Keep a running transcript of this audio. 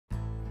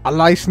A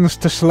license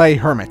to slay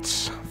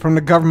hermits from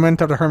the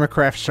government of the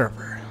Hermitcraft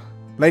server.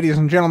 Ladies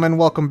and gentlemen,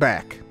 welcome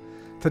back.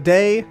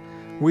 Today,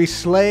 we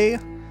slay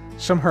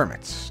some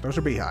hermits. Those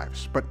are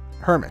beehives, but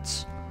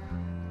hermits.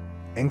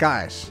 And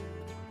guys,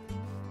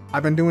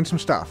 I've been doing some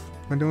stuff.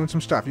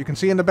 You can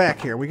see in the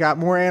back here, we got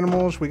more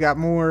animals, we got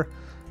more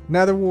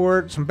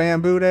netherwort, some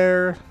bamboo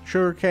there,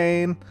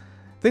 sugarcane.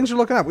 Things are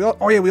looking up.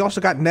 We also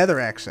got nether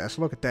access.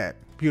 Look at that.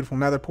 Beautiful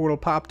nether portal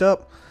popped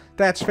up.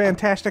 That's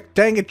fantastic.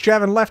 Dang it,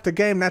 Jevin left the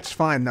game. That's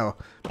fine, though,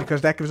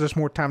 because that gives us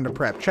more time to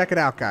prep. Check it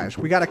out, guys.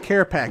 We got a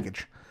care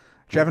package.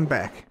 Jevin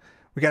back.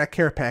 We got a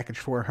care package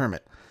for a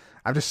hermit.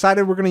 I've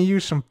decided we're going to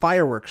use some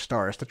firework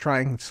stars to try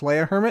and slay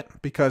a hermit,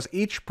 because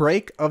each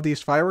break of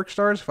these firework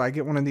stars, if I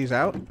get one of these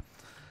out,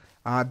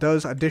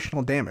 does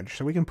additional damage.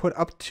 So we can put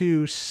up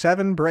to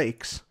 7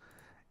 breaks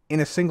in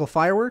a single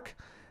firework,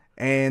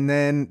 and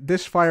then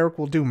this firework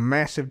will do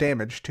massive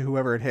damage to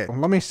whoever it hit.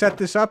 Let me set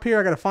this up here.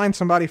 I gotta find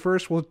somebody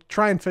first. We'll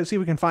try and see if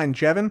we can find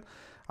Jevin.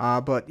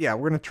 But yeah,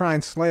 we're gonna try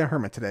and slay a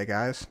hermit today,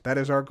 guys. That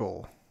is our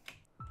goal.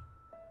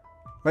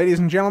 Ladies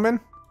and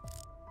gentlemen,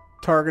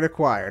 target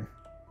acquired.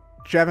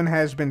 Jevin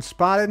has been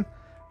spotted.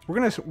 We're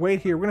gonna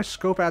wait here. We're gonna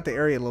scope out the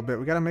area a little bit.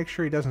 We gotta make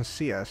sure he doesn't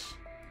see us.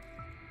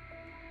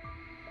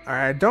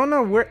 Alright, I don't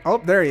know where... Oh,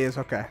 there he is.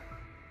 Okay.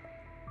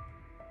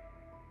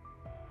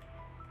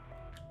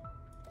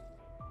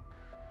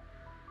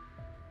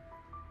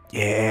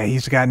 Yeah,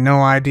 he's got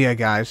no idea,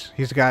 guys.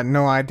 He's got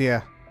no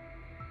idea.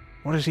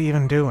 What is he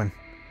even doing?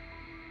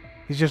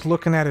 He's just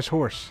looking at his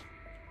horse.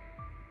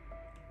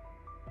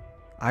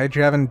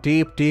 Jevin,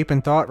 deep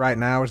in thought right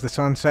now as the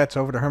sun sets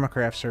over the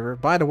Hermitcraft server.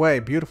 By the way,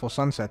 beautiful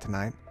sunset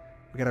tonight.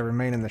 We gotta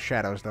remain in the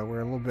shadows, though.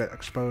 We're a little bit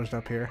exposed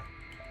up here.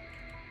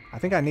 I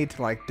think I need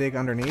to, like, dig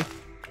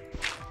underneath.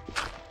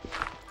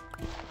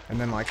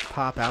 And then, like,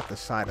 pop out the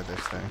side of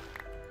this thing.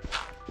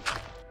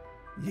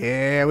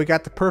 Yeah, we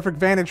got the perfect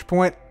vantage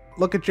point.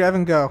 Look at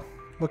Jevin go.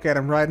 Look at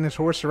him riding his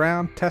horse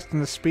around,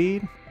 testing the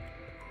speed.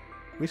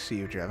 We see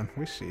you, Jevin.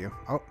 We see you.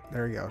 Oh,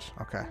 there he goes.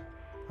 Okay.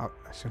 Oh,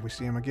 I said we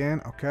see him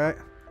again. Okay.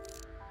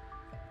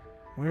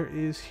 Where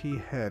is he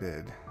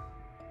headed?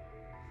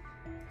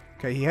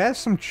 Okay, he has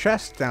some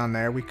chests down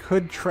there. We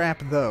could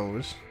trap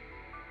those.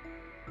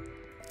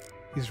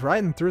 He's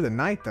riding through the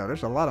night, though.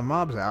 There's a lot of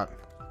mobs out.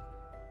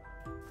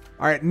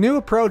 Alright, new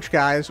approach,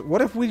 guys.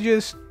 What if we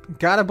just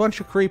got a bunch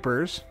of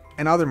creepers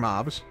and other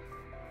mobs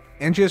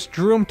and just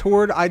drew them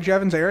toward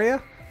Jevin's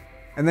area,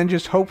 and then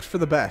just hoped for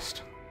the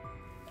best?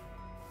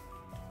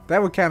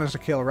 That would count as a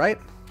kill, right?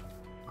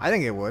 I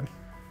think it would.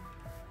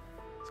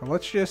 So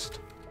let's just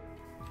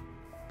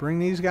bring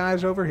these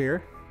guys over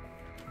here.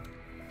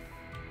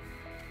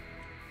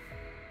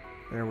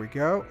 There we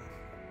go.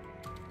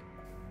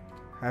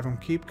 Have them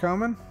keep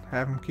coming.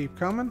 Have them keep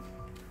coming.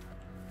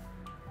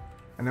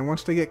 And then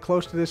once they get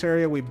close to this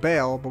area, we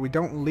bail, but we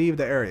don't leave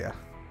the area.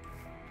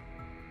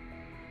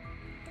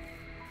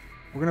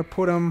 We're gonna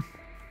put them...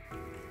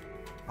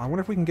 I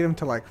wonder if we can get them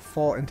to, like,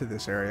 fall into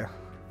this area.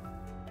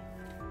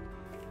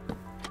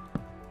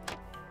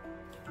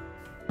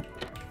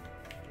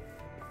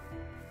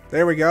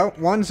 There we go.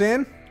 One's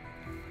in.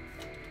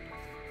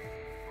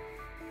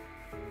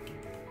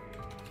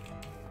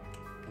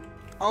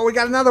 Oh, we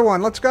got another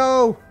one. Let's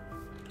go.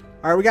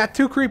 Alright, we got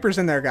 2 creepers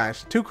in there,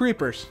 guys. 2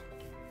 creepers.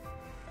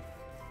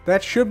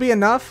 That should be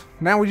enough.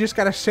 Now we just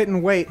gotta sit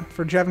and wait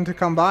for Jevin to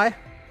come by.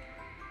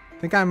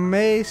 I think I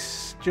may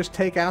just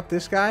take out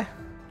this guy.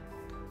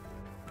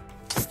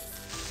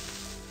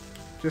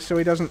 Just so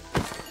he doesn't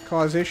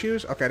cause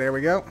issues. Okay, there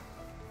we go.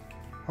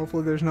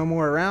 Hopefully there's no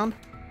more around.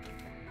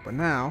 But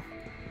now,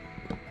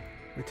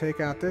 we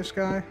take out this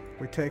guy.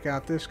 We take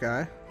out this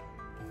guy.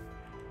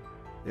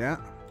 Yeah.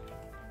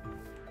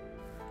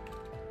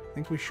 I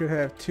think we should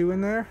have 2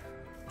 in there.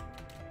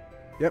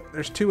 Yep,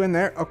 there's 2 in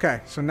there.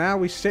 Okay, so now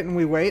we sit and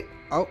we wait.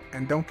 Oh,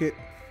 and don't get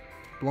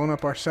blown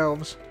up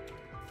ourselves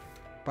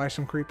by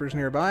some creepers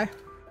nearby.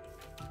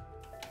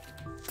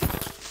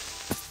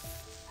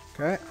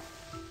 Okay.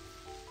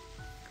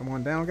 Come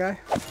on down, guy.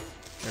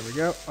 There we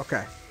go.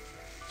 Okay.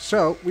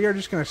 So, we are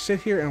just going to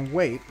sit here and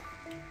wait.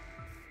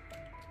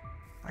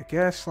 I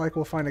guess, like,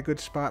 we'll find a good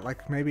spot,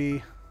 like,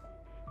 maybe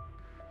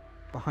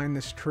behind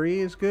this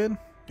tree is good.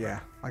 Yeah,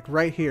 like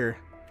right here.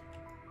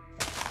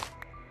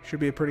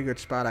 Should be a pretty good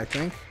spot, I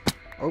think.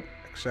 Oh,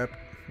 except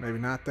maybe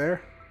not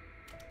there.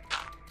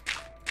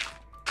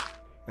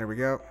 There we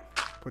go.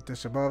 Put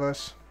this above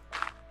us.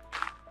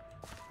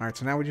 Alright,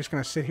 so now we're just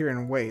going to sit here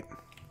and wait.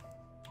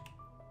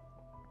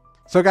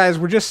 So guys,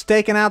 we're just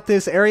staking out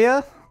this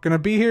area. Going to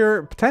be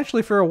here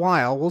potentially for a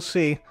while. We'll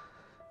see.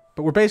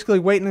 But we're basically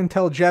waiting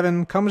until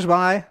Jevin comes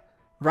by,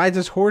 rides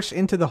his horse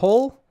into the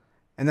hole,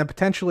 and then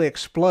potentially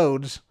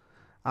explodes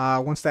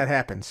once that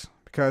happens.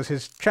 Because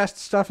his chest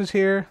stuff is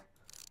here.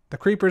 The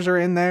creepers are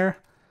in there.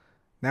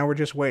 Now we're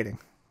just waiting.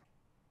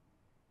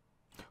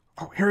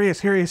 Oh, here he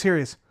is. Here he is. Here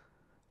he is.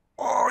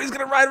 Oh, he's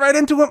going to ride right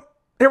into him.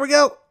 Here we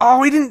go.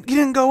 Oh, he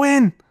didn't go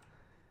in.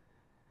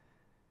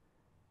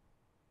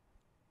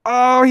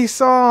 Oh, he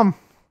saw him.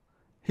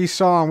 He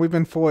saw him. We've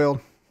been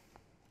foiled.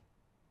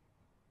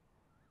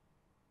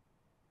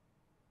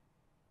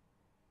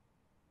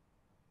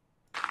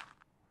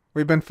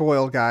 We've been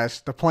foiled,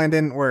 guys. The plan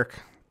didn't work.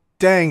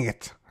 Dang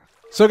it.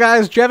 So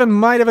guys, Jevin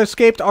might have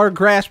escaped our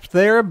grasp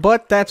there,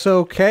 but that's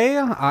okay.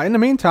 In the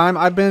meantime,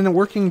 I've been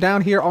working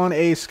down here on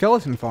a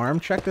skeleton farm.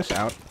 Check this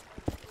out.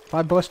 If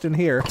I bust in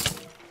here...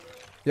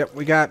 Yep,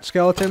 we got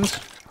skeletons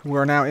who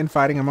are now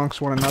infighting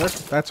amongst one another.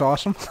 That's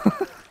awesome.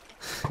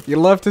 You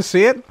love to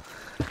see it.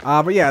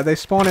 But yeah, they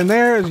spawn in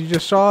there, as you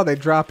just saw. They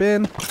drop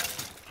in,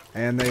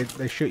 and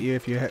they shoot you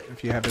if you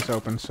have this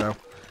open. So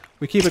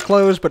we keep it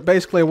closed, but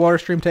basically a water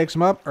stream takes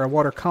them up, or a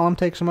water column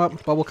takes them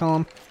up, bubble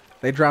column.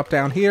 They drop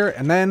down here,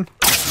 and then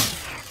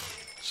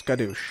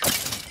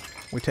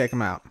skadoosh. We take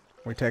them out.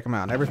 We take them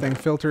out. And everything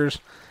filters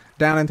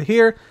down into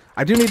here.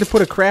 I do need to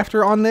put a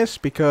crafter on this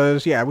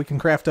because, yeah, we can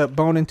craft up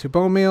bone into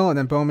bone meal and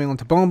then bone meal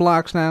into bone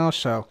blocks now.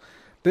 So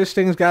this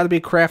thing's got to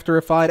be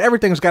crafterified.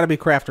 Everything's got to be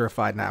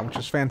crafterified now, which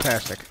is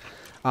fantastic.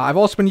 I've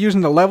also been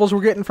using the levels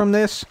we're getting from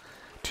this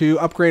to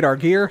upgrade our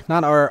gear.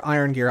 Not our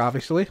iron gear,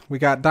 obviously. We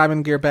got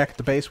diamond gear back at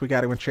the base we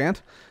got to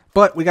enchant.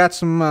 But we got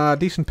some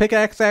decent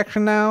pickaxe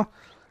action now.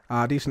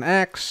 Decent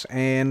axe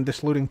and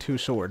this looting 2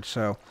 swords.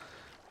 So,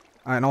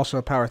 and also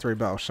a power 3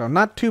 bow. So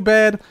not too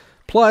bad.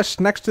 Plus,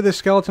 next to this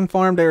skeleton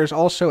farm, there is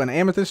also an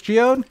amethyst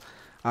geode.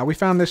 We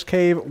found this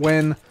cave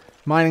when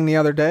mining the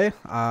other day.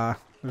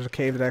 There's a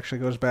cave that actually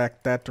goes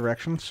back that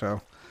direction,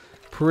 so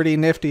pretty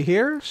nifty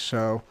here.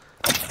 So,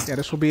 yeah,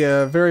 this will be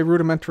a very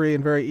rudimentary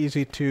and very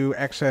easy to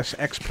access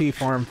XP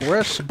farm for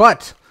us.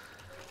 But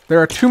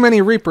there are too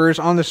many reapers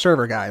on the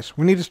server, guys.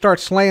 We need to start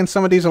slaying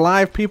some of these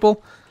alive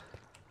people.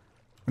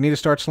 We need to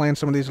start slaying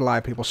some of these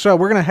alive people. So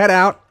we're going to head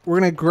out.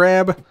 We're going to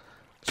grab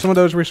some of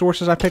those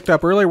resources I picked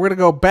up earlier. We're going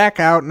to go back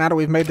out now that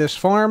we've made this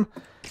farm,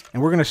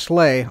 and we're going to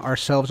slay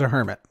ourselves a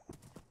hermit.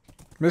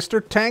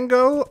 Mr.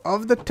 Tango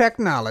of the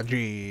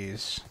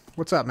Technologies.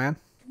 What's up, man?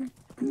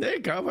 Hey,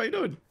 Cobb, how you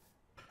doing?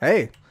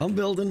 Hey. I'm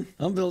building.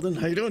 How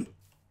you doing?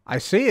 I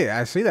see it.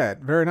 I see that.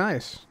 Very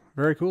nice.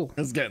 Very cool.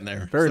 It's getting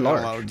there. Very Still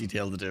large. Got a lot of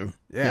detail to do.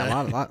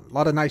 Yeah, a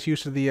lot of nice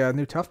use of the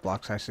new tough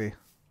blocks, I see.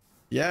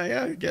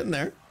 Yeah, getting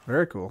there.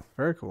 Very cool.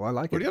 Very cool. I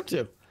like it. What are you up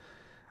to?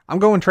 I'm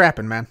going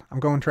trapping, man.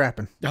 I'm going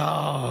trapping.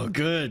 Oh,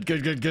 good.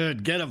 Get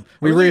him.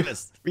 We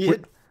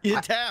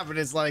hit tab, and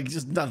it's like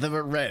just nothing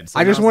but red. So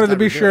I just wanted to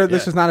be sure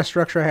this is not a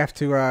structure I have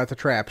to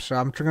trap, so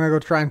I'm going to go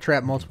try and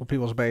trap multiple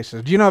people's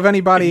bases. Do you know of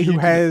anybody who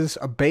has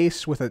a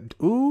base with a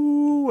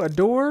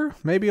door?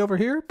 Maybe over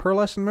here?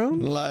 Pearlescent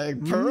Moon?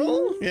 Like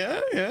Pearl?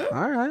 Yeah.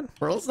 All right.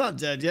 Pearl's not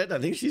dead yet. I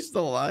think she's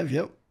still alive.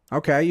 Yep.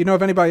 Okay. You know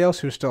of anybody else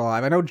who's still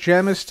alive? I know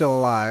Gem is still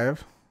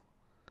alive.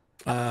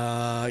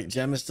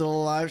 Gem is still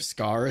alive.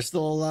 Scar is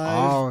still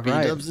alive. Oh,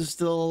 right. B-Dubs is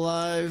still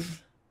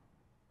alive.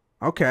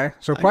 Okay,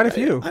 so quite a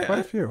few.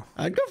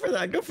 I'd go for that.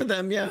 I'd go for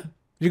them. Yeah.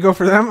 You go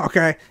for them?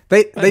 Okay.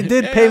 They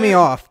did pay me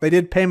off. They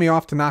did pay me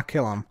off to not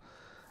kill them.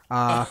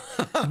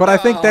 But I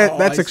think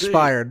that's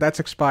expired. That's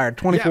expired.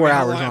 24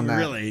 hours on that.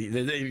 Really,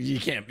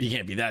 you can't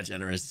be that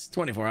generous.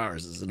 24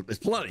 hours is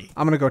plenty.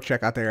 I'm gonna go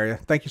check out the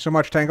area. Thank you so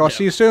much, Tango. I'll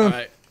see you soon. All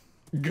right.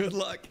 Good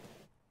luck.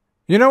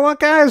 You know what,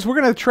 guys? We're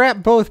going to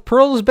trap both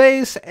Pearl's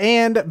base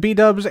and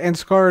B-Dub's and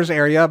Scar's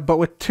area, but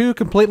with 2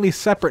 completely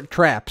separate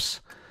traps.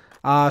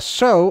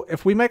 So,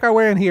 if we make our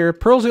way in here,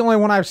 Pearl's the only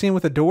one I've seen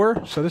with a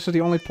door, so this is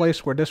the only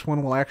place where this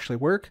one will actually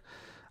work.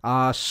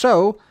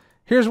 So,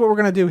 here's what we're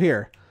going to do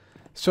here.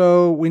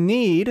 So, we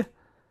need,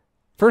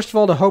 first of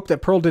all, to hope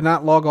that Pearl did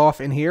not log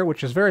off in here,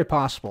 which is very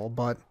possible,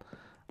 but,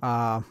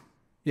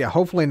 yeah,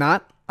 hopefully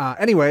not.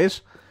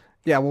 Anyways,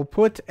 yeah, we'll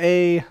put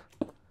a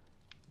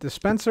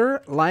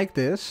dispenser like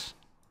this.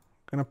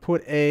 Gonna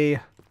put a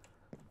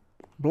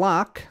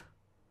block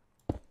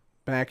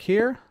back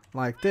here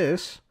like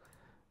this.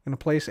 Gonna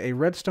place a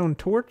redstone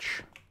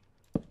torch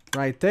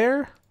right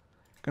there.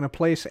 Gonna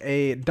place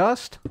a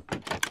dust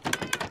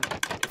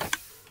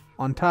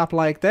on top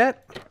like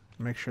that.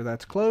 Make sure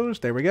that's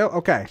closed. There we go.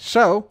 Okay,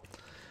 so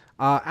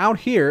out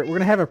here we're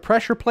gonna have a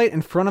pressure plate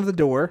in front of the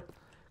door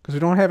because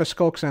we don't have a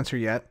skulk sensor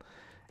yet,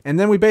 and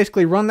then we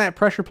basically run that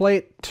pressure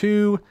plate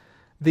to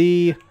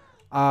the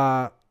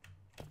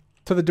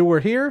door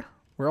here.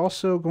 We're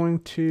also going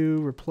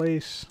to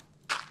replace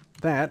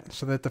that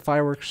so that the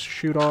fireworks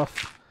shoot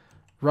off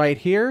right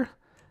here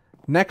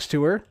next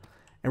to her.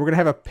 And we're going to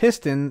have a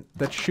piston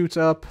that shoots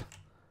up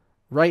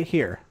right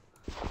here.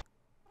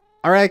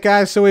 Alright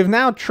guys, so we've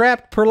now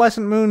trapped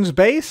Pearlescent Moon's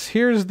base.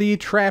 Here's the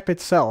trap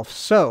itself.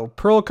 So,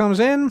 Pearl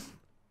comes in.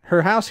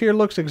 Her house here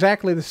looks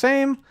exactly the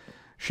same.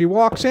 She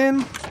walks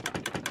in,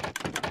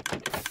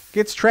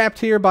 gets trapped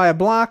here by a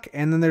block,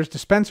 and then there's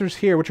dispensers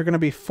here, which are going to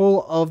be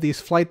full of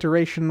these Flight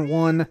Duration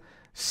 1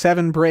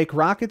 7-break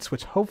rockets,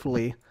 which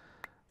hopefully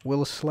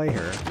will slay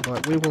her.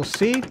 But we will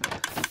see.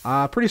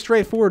 Pretty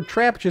straightforward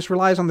trap, just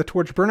relies on the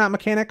torch burnout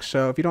mechanic.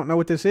 So if you don't know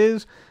what this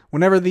is,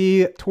 whenever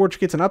the torch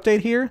gets an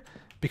update here,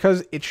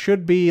 because it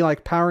should be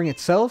like powering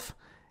itself,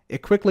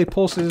 it quickly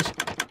pulses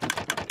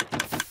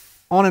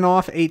on and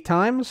off 8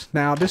 times.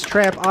 Now this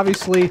trap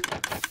obviously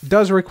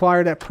does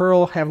require that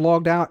Pearl have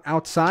logged out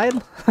outside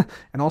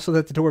and also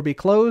that the door be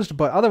closed,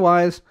 but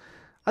otherwise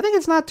I think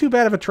it's not too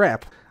bad of a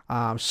trap.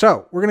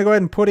 So we're going to go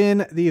ahead and put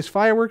in these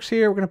fireworks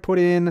here. We're going to put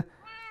in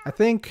I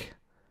think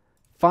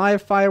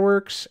 5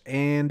 fireworks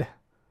and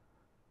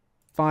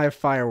 5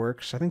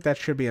 fireworks. I think that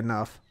should be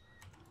enough.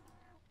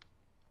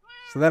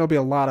 So that'll be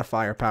a lot of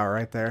firepower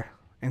right there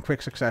in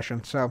quick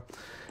succession. So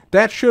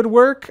that should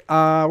work.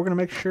 We're going to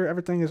make sure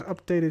everything is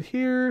updated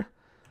here.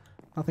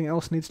 Nothing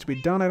else needs to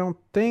be done, I don't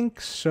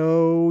think.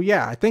 So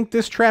yeah, I think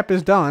this trap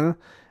is done.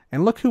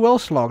 And look who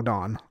else logged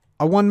on.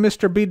 A one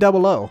Mr.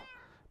 B00.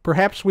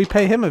 Perhaps we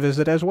pay him a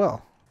visit as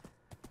well.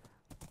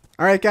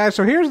 Alright guys,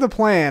 so here's the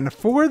plan.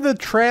 For the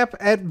trap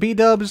at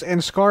B-Dubs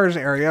and Scar's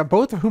area,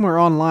 both of whom are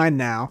online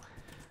now,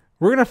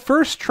 we're going to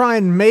first try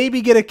and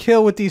maybe get a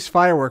kill with these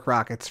firework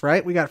rockets,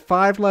 right? We got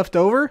 5 left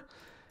over.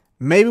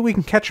 Maybe we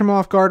can catch them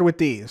off guard with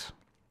these.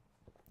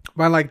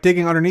 By like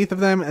digging underneath of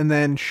them and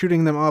then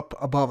shooting them up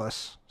above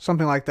us.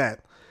 Something like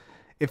that.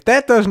 If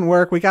that doesn't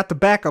work, we got the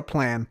backup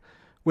plan,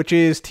 which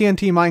is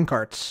TNT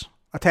minecarts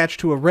attached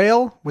to a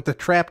rail with a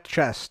trapped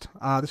chest.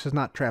 This is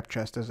not trapped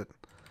chest, is it?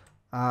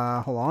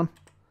 Hold on.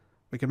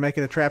 We can make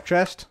it a trap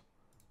chest.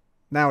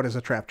 Now it is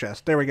a trap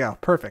chest. There we go.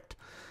 Perfect.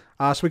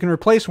 So we can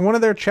replace one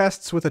of their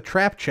chests with a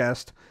trap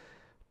chest,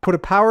 put a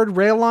powered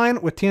rail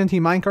line with TNT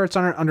minecarts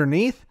on it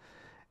underneath,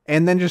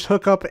 and then just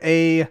hook up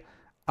a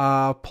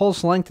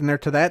pulse length in there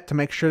to that to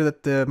make sure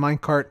that the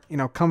minecart, you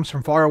know, comes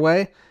from far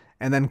away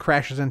and then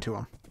crashes into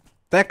them.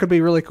 That could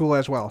be really cool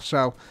as well.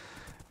 So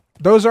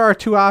those are our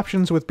 2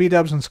 options with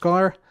B-Dubs and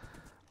Scar.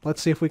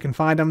 Let's see if we can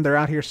find them. They're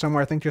out here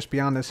somewhere, I think just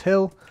beyond this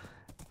hill,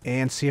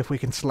 and see if we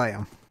can slay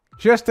them.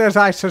 Just as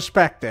I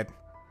suspected,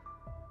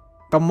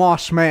 the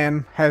Moss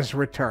Man has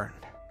returned.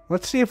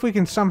 Let's see if we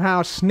can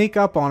somehow sneak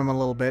up on him a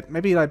little bit.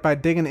 Maybe like by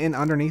digging in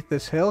underneath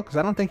this hill, because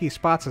I don't think he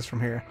spots us from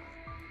here.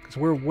 Because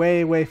we're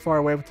way, way far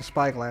away with the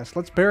spyglass.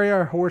 Let's bury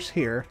our horse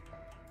here.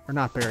 Or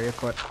not bury it,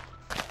 but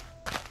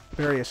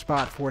bury a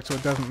spot for it so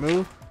it doesn't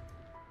move.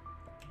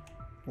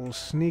 We'll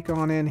sneak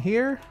on in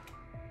here.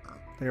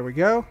 There we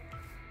go.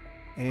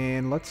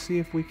 And let's see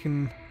if we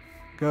can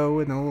go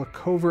in a little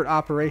covert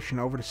operation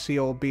over to see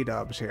old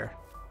B-Dubs here.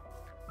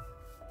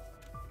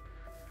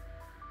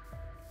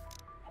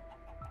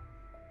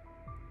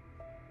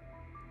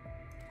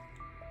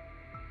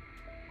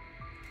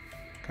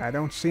 Okay, I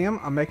don't see him.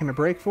 I'm making a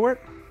break for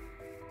it.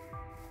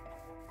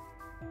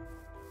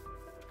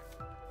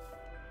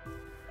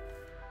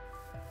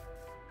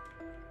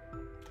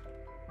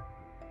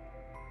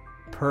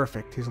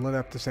 Perfect. He's lit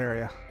up this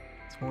area.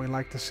 That's what we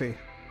like to see.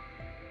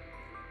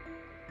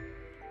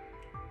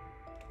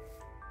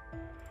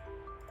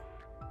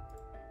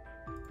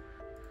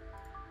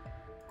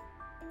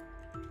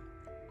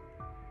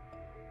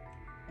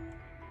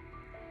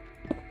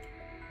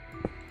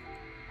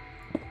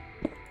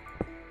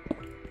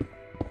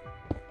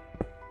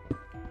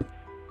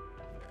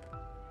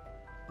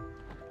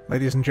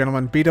 Ladies and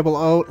gentlemen,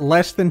 B00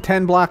 less than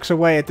 10 blocks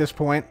away at this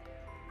point.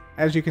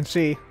 As you can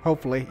see,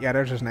 hopefully. Yeah,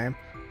 there's his name.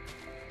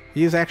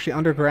 He is actually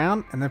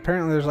underground, and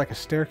apparently there's like a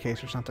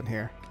staircase or something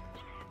here.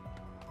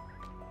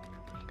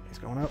 He's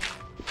going up.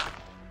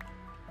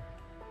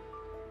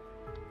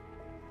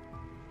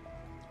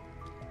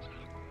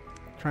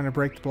 Trying to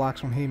break the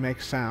blocks when he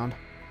makes sound.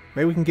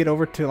 Maybe we can get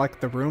over to like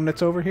the room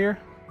that's over here.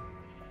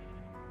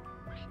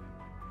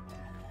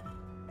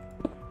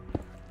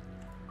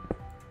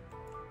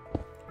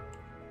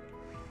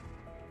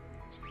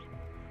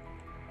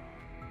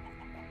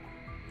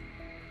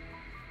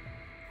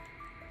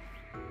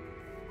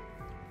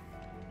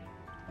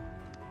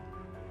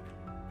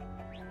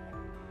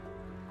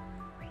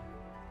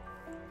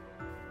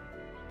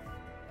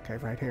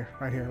 Okay, right here,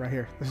 right here, right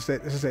here. This is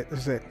it, this is it,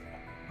 this is it.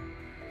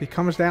 He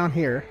comes down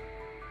here.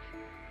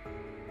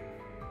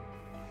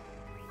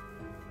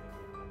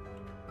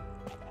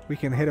 We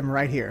can hit him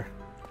right here.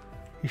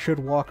 He should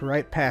walk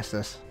right past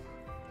us.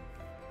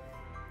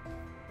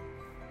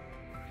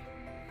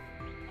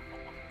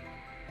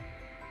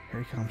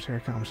 Here he comes, here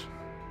he comes.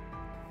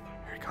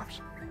 Here he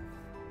comes.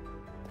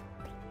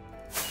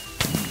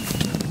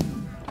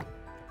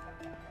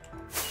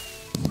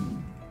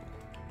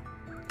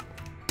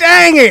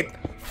 Dang it!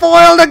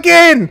 Foiled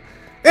again!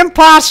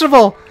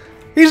 Impossible!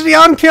 He's the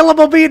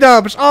unkillable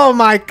B-Dubs! Oh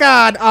my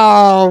god!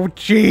 Oh,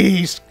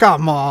 jeez.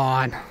 Come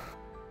on.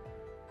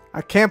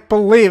 I can't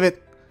believe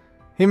it.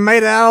 He made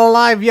it out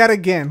alive yet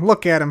again.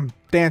 Look at him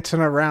dancing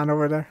around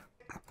over there.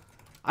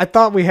 I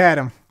thought we had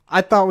him.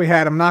 I thought we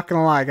had him, not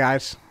gonna lie,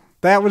 guys.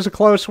 That was a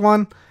close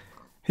one.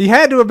 He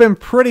had to have been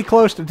pretty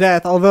close to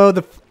death,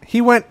 although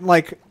he went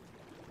like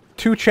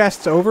 2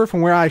 chests over from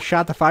where I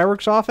shot the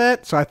fireworks off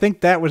at, so I think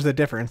that was the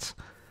difference.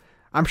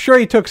 I'm sure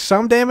he took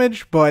some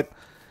damage, but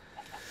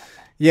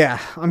yeah,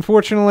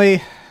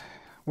 unfortunately,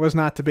 was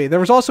not to be.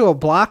 There was also a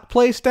block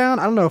placed down.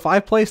 I don't know if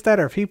I placed that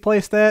or if he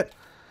placed that,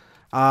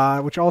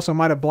 which also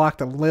might have blocked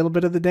a little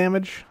bit of the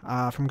damage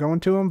from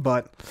going to him,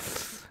 but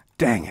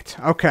dang it.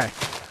 Okay.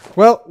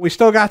 Well, we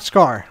still got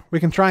Scar.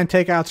 We can try and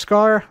take out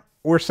Scar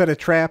or set a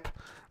trap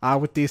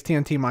with these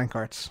TNT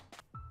minecarts.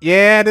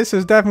 Yeah, this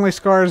is definitely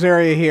Scar's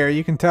area here.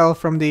 You can tell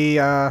from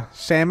the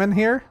salmon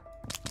here.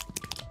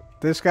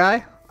 This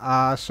guy.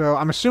 So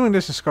I'm assuming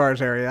this is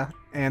Scar's area,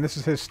 and this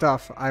is his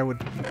stuff, I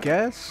would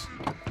guess.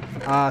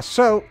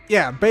 So,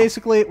 yeah,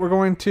 basically, we're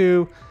going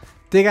to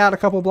dig out a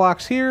couple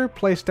blocks here,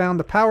 place down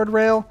the powered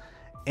rail,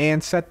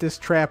 and set this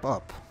trap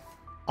up.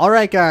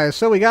 Alright, guys,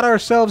 so we got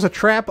ourselves a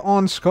trap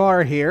on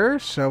Scar here.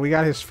 So we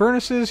got his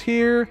furnaces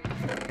here,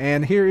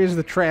 and here is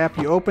the trap.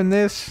 You open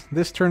this,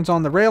 this turns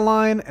on the rail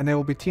line, and there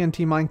will be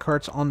TNT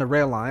minecarts on the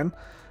rail line.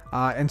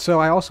 And so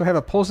I also have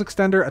a pulse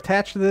extender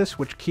attached to this,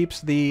 which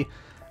keeps the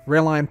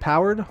rail line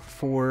powered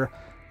for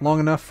long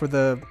enough for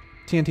the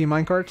TNT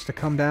minecarts to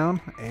come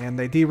down, and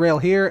they derail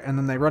here, and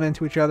then they run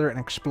into each other and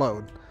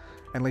explode.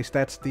 At least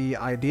that's the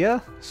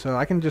idea. So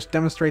I can just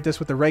demonstrate this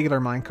with the regular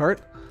minecart.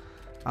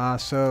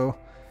 So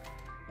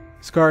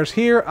Scar's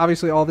here.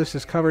 Obviously all this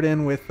is covered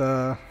in with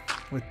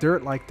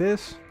dirt like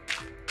this.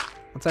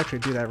 Let's actually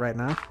do that right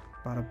now.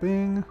 Bada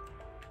bing.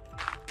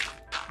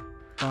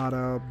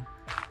 Bada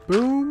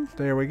boom.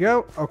 There we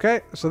go.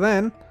 Okay, so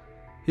then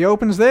he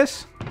opens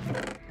this.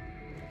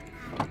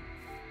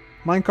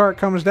 Minecart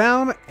comes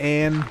down,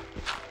 and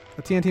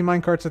the TNT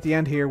minecarts at the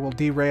end here will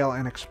derail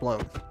and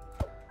explode.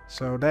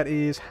 So that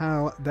is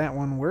how that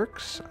one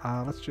works.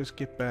 Let's just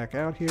get back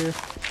out here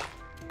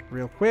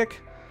real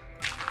quick.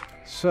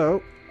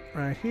 So,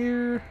 right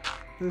here,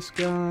 this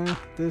guy,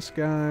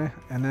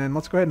 and then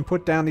let's go ahead and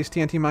put down these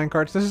TNT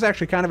minecarts. This is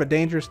actually kind of a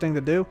dangerous thing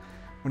to do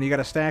when you got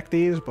to stack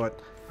these, but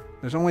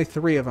there's only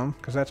 3 of them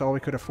because that's all we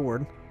could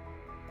afford.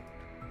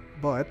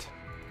 But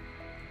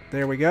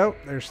there we go.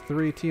 There's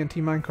 3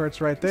 TNT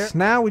minecarts right there. So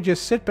now we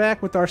just sit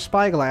back with our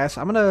spyglass.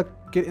 I'm going to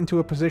get into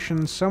a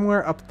position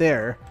somewhere up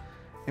there,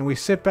 and we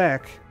sit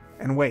back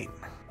and wait.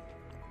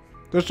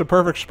 This is a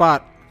perfect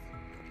spot.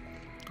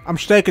 I'm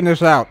staking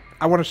this out.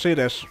 I want to see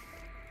this.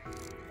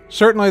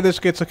 Certainly this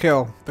gets a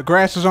kill. The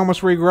grass is almost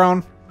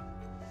regrown.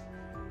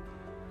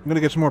 I'm going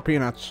to get some more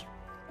peanuts.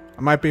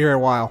 I might be here a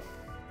while.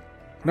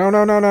 No.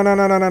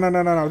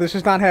 This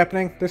is not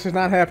happening. This is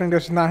not happening.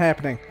 This is not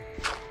happening.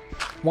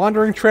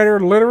 Wandering Trader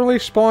literally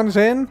spawns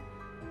in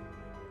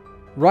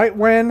right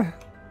when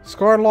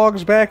Scar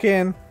logs back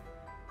in.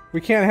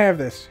 We can't have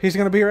this. He's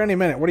going to be here any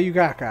minute. What do you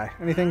got, guy?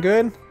 Anything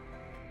good?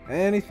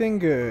 Anything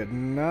good?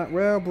 Not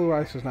well. Blue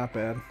ice is not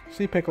bad.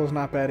 Sea pickle is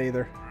not bad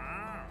either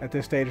at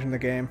this stage in the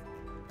game.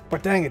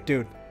 But dang it,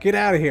 dude. Get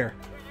out of here.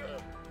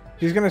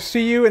 He's going to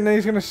see you, and then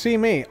he's going to see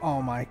me. Oh,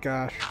 my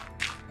gosh.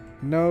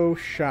 No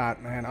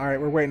shot, man. All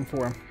right, we're waiting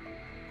for him.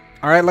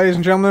 All right, ladies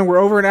and gentlemen, we're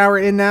over an hour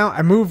in now.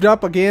 I moved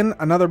up again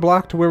another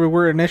block to where we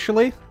were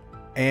initially,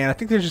 and I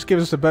think this just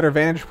gives us a better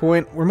vantage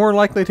point. We're more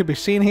likely to be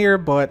seen here,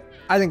 but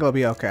I think it'll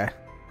be okay.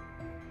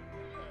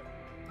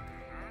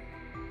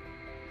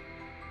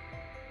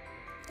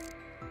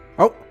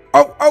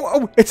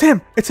 Oh, it's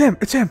him.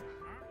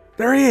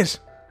 There he is.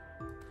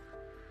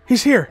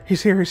 He's here.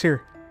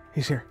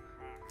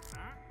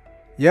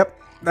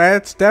 Yep,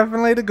 that's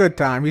definitely the good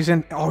time. He's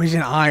in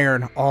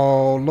iron.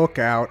 Oh, look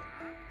out.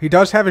 He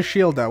does have a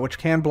shield, though, which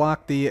can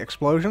block the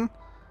explosion.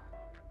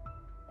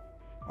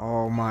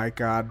 Oh, my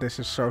God. This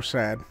is so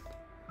sad.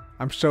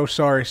 I'm so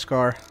sorry,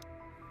 Scar.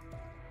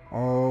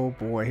 Oh,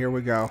 boy. Here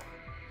we go.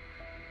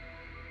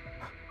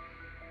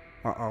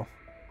 Uh-oh.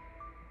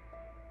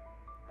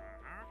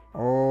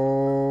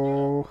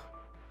 Oh.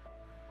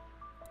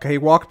 Okay, he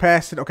walked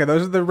past it. Okay,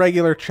 those are the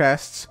regular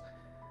chests.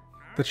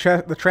 The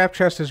trap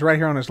chest is right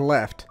here on his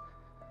left.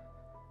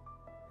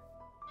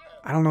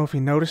 I don't know if he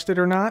noticed it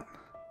or not.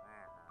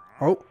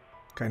 Oh,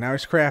 okay, now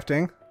he's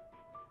crafting.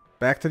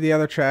 Back to the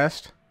other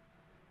chest.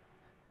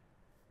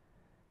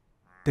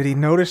 Did he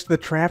notice the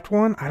trapped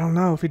one? I don't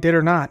know if he did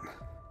or not.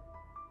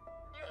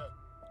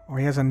 Oh,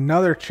 he has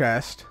another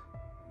chest.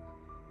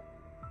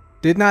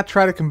 Did not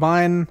try to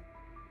combine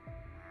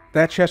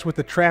that chest with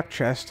the trap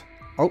chest.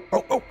 Oh.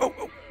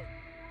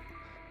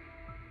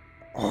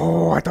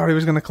 Oh, I thought he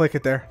was going to click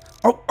it there.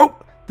 Oh,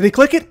 did he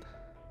click it?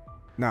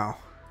 No.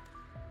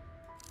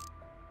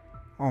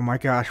 Oh my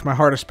gosh, my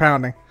heart is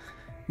pounding.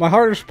 My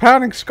heart is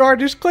pounding. Scar,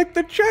 just click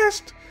the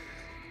chest.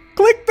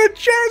 Click the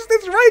chest.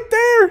 It's right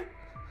there.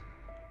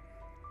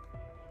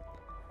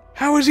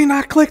 How has he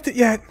not clicked it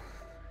yet?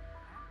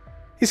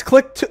 He's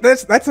clicked.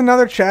 That's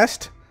another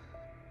chest.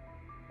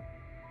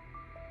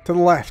 To the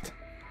left.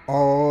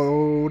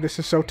 Oh, this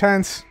is so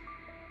tense.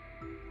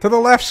 To the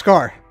left,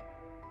 Scar.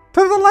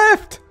 To the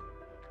left.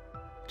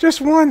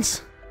 Just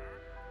once.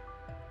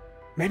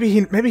 Maybe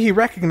he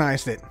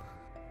recognized it.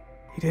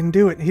 He didn't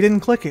do it. He didn't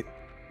click it.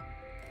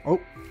 Oh.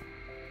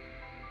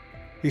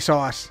 He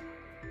saw us.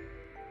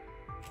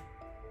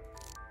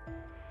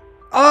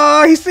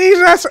 Oh, he sees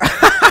us!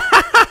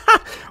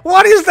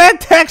 What is that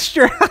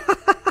texture?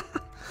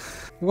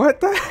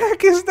 What the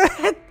heck is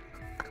that?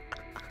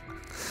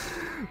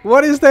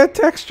 What is that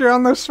texture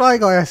on those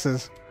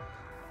spyglasses?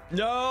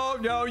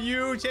 No,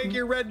 you take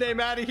your red name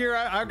out of here.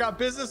 I got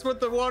business with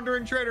the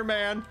Wandering Trader,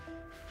 man.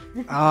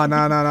 Oh,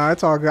 no,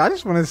 it's all good. I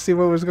just wanted to see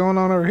what was going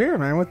on over here,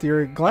 man, with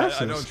your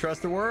glasses. I don't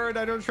trust the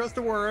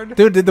word.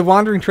 Dude, did the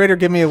Wandering Trader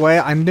give me away?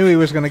 I knew he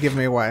was going to give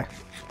me away.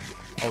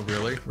 Oh,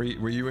 really?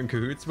 Were you in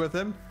cahoots with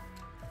him?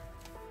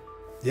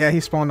 Yeah,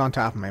 he spawned on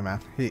top of me, man.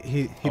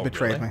 He Oh,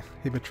 betrayed really? me.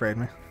 He betrayed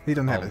me. He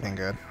doesn't have anything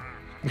good.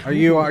 Are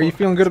you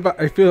feeling good about?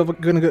 Are you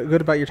feeling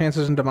good about your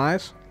chances in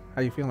demise?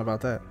 How you feeling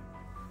about that?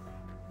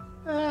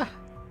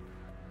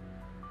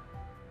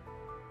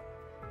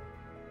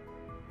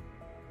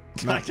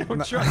 I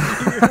don't trust you.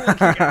 You're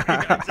looking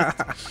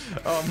at me.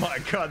 Oh my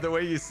god, the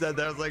way you said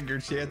that was like your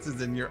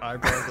chances and your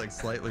eyebrows like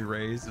slightly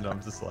raised, and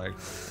I'm just like,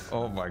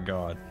 oh my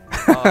god.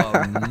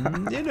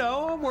 You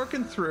know, I'm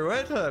working through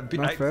it.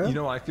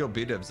 I feel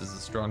B-Dubs is a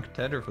strong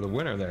contender for the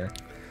winner there.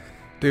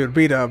 Dude,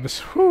 B-Dubs,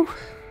 whew.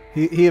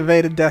 He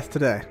evaded death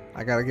today.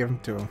 I gotta give him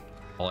to him.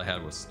 All I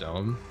had was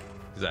stone,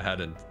 because I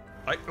hadn't.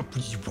 What are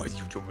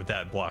you doing with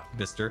that block,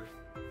 mister?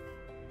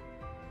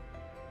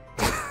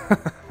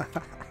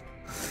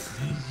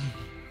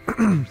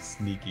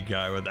 Sneaky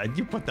guy with that.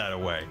 You put that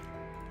away.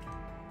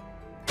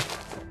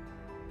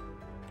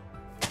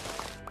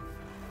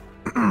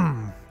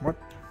 What?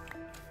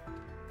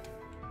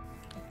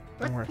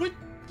 What?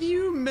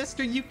 You,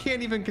 mister, you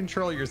can't even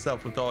control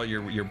yourself with all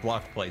your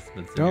block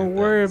placements. Don't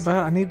worry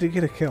about it. I need to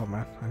get a kill,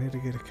 man. I need to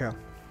get a kill.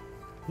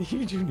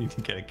 You do need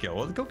to get a kill.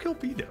 Well, go kill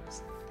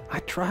B-Dubs. I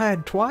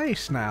tried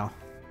twice now.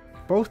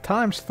 Both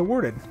times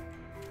thwarted.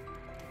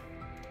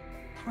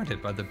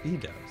 Thwarted by the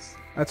B-Dubs.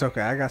 That's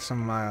okay. I got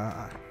some,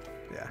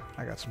 yeah,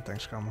 I got some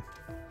things coming.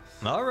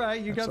 All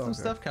right, you got some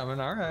stuff coming.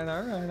 All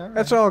right.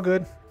 That's all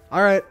good.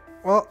 All right.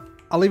 Well,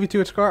 I'll leave you to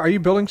it, Scar. Are you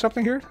building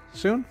something here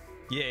soon?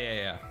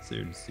 Yeah.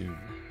 Soon.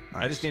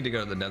 Nice. I just need to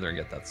go to the nether and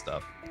get that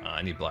stuff.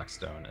 I need black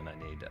stone, and I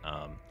need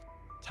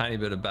tiny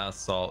bit of bath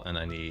salt, and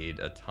I need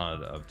a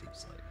ton of deep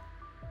slate.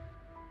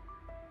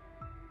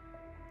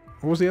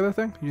 What was the other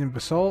thing? You need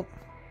basalt?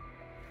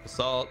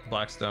 Basalt,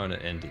 black stone,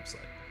 and deep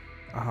slate.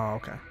 Oh,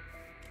 okay.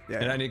 Yeah.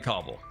 And I need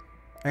cobble.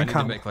 And I need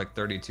to make like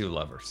 32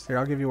 levers. Here,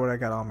 I'll give you what I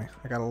got on me.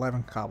 I got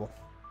 11 cobble.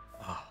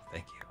 Oh,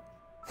 thank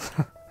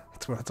you.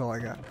 That's all I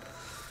got.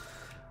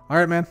 All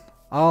right, man.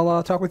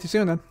 I'll talk with you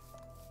soon then.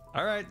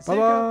 All right.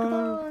 Bye-bye.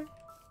 Goodbye.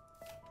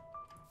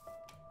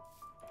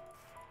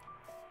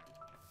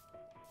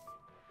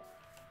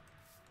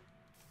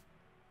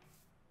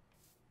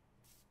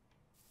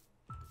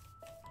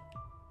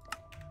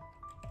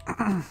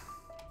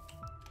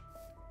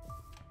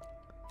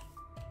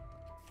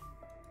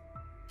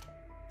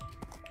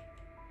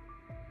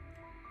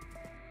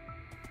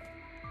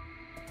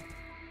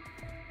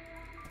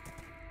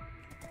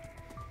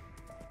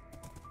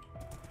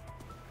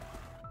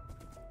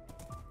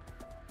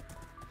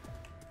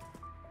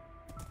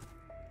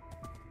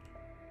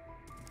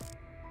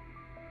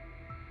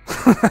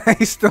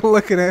 He's still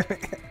looking at me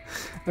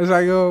as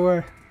I go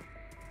away.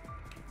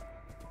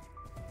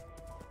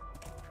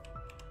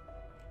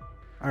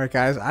 Alright,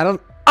 guys. I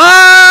don't...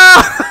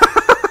 Ah!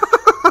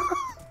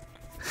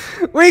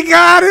 We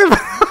got him!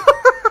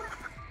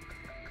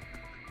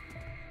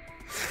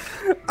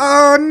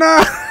 Oh,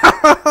 no!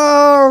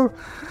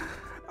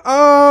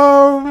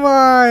 Oh,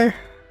 my.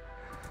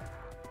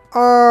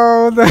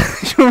 Oh, the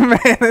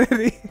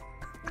humanity.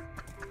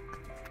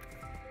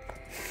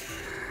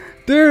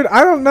 Dude,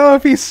 I don't know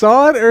if he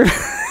saw it or...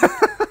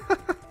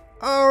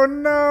 Oh,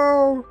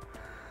 no.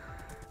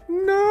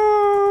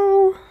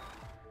 No.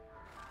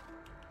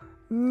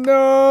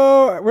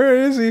 No. Where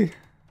is he?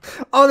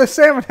 Oh, the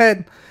salmon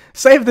head.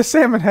 Save the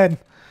salmon head.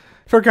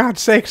 For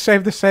God's sake,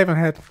 save the salmon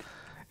head.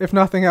 If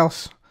nothing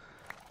else.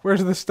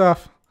 Where's the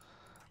stuff?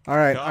 All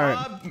right, all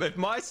right. If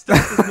my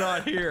stuff is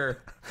not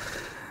here.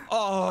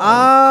 Oh,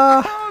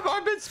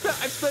 I've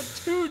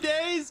spent 2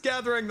 days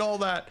gathering all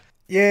that.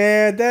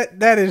 Yeah,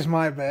 that is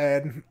my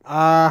bad.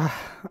 I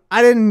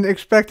didn't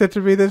expect it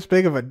to be this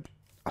big of a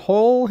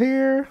hole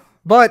here.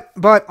 But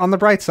on the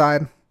bright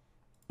side.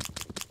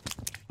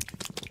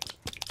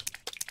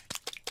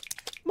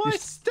 My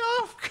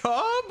stuff,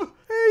 Cub!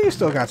 You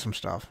still got some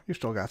stuff. You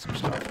still got some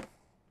stuff.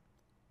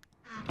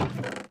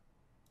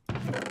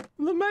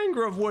 The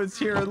mangrove wood's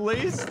here at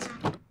least.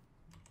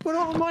 But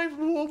all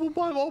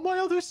my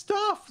other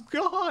stuff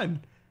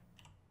gone.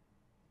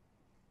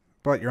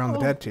 But you're on the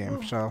dead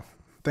team, so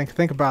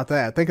think about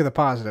that. Think of the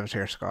positives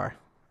here, Scar.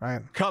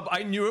 Right? Cub,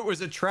 I knew it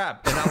was a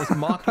trap, and I was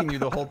mocking you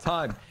the whole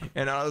time.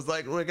 And I was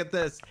like, look at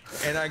this.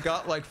 And I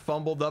got like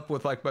fumbled up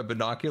with like my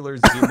binoculars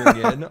zooming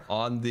in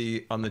on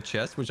the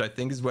chest, which I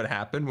think is what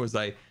happened was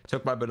I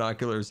took my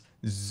binoculars,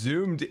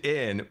 zoomed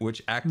in,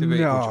 which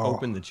activated, which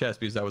opened the chest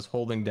because I was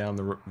holding down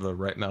the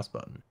right mouse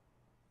button.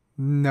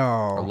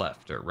 No. Or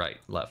left or right,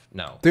 left.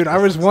 No. Dude, I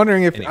was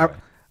wondering if anyway.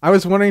 I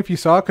was wondering if you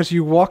saw it because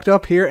you walked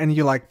up here and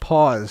you like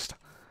paused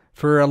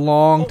for a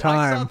long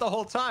time. I saw it the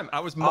whole time. I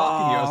was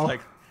mocking you.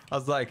 I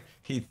was like,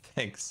 he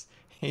thinks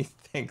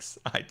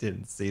I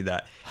didn't see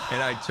that.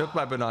 And I took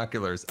my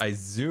binoculars, I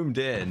zoomed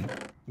in,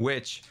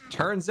 which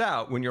turns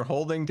out when you're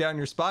holding down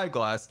your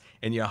spyglass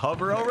and you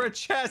hover over a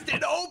chest,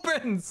 it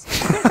opens.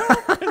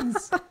 It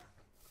opens.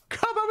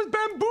 Come, I was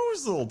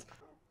bamboozled.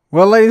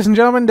 Well, ladies and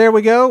gentlemen, there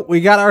we go. We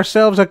got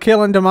ourselves a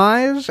kill and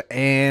demise,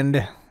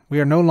 and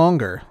we are no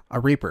longer a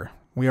Reaper.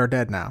 We are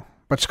dead now.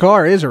 But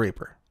Scar is a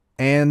Reaper.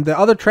 And the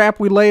other trap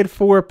we laid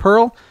for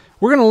Pearl,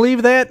 we're going to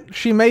leave that.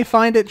 She may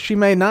find it, she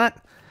may not.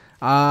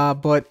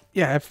 But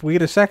yeah, if we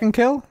get a second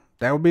kill,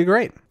 that would be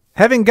great.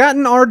 Having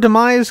gotten our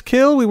demise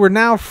kill, we were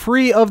now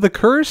free of the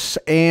curse,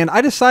 and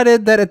I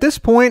decided that at this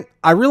point,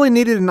 I really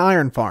needed an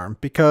iron farm,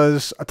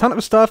 because a ton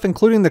of stuff,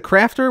 including the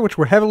crafter, which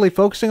we're heavily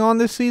focusing on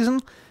this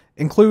season,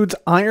 includes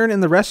iron in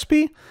the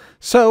recipe,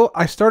 so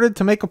I started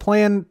to make a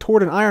plan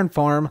toward an iron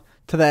farm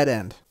to that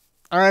end.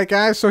 Alright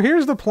guys, so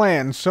here's the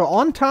plan. So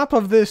on top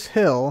of this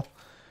hill,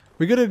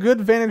 we get a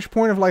good vantage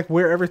point of like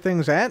where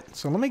everything's at.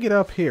 So let me get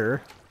up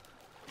here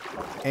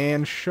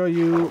and show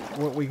you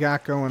what we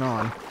got going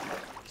on.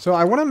 So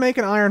I want to make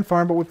an iron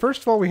farm, but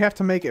first of all we have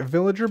to make a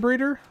villager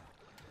breeder.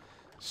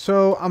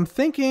 So I'm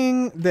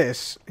thinking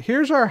this.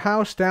 Here's our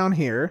house down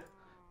here.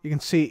 You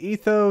can see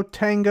Etho,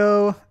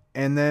 Tango,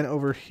 and then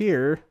over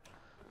here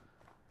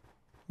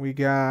we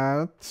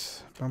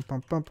got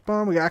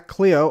we got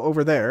Cleo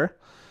over there.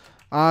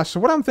 So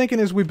what I'm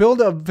thinking is we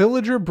build a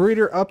villager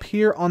breeder up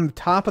here on the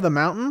top of the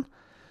mountain.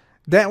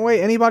 That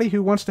way anybody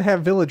who wants to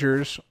have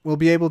villagers will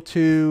be able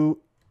to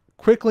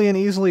quickly and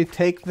easily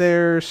take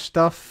their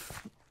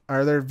stuff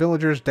or their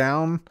villagers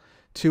down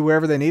to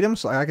wherever they need them.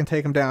 So I can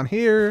take them down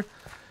here.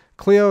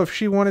 Cleo, if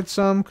she wanted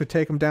some, could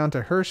take them down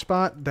to her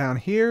spot down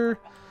here.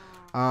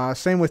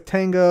 Same with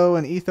Tango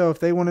and Etho if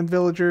they wanted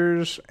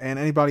villagers, and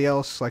anybody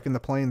else like in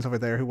the plains over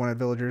there who wanted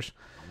villagers.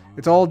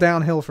 It's all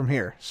downhill from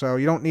here, so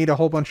you don't need a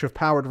whole bunch of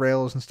powered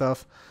rails and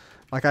stuff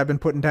like I've been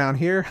putting down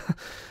here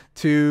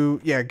to,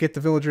 get the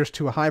villagers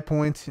to a high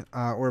point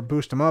or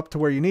boost them up to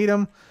where you need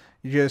them.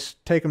 You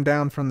just take them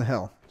down from the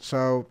hill.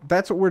 So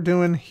that's what we're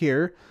doing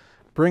here.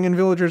 Bringing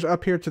villagers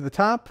up here to the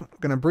top.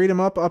 Going to breed them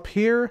up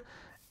here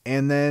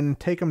and then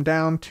take them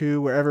down to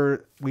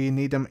wherever we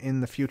need them in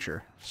the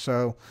future.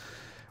 So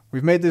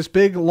we've made this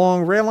big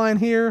long rail line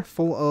here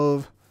full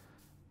of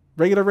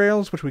regular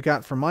rails, which we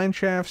got from mine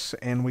shafts,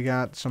 and we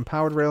got some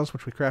powered rails,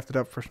 which we crafted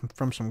up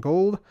from some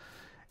gold.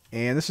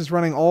 And this is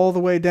running all the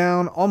way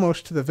down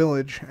almost to the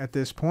village at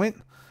this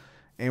point.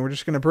 And we're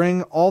just going to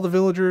bring all the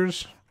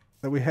villagers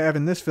that we have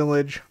in this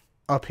village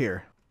up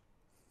here.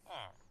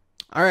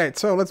 Alright,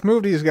 so let's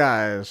move these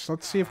guys.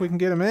 Let's see if we can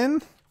get them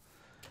in.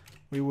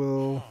 We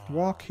will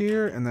walk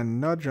here and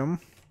then nudge them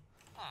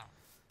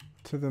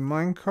to the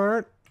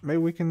minecart. Maybe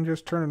we can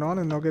just turn it on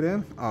and they'll get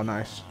in. Oh,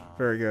 nice.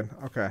 Very good.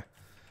 Okay.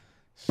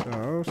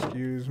 So,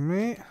 excuse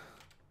me.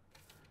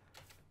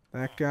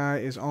 That guy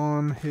is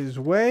on his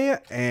way,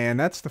 and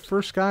that's the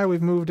first guy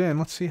we've moved in.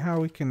 Let's see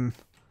how we can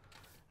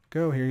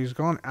go here. He's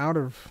gone out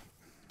of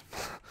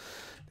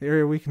the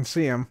area we can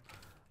see him.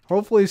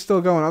 Hopefully he's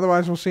still going,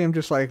 otherwise we'll see him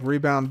just like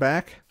rebound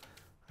back.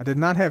 I did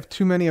not have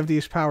too many of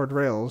these powered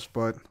rails,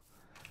 but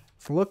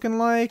it's looking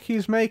like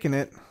he's making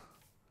it.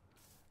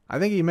 I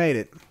think he made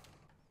it.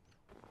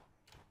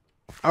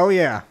 Oh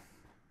yeah,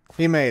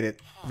 he made it.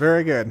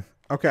 Very good.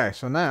 Okay,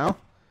 so now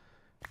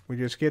we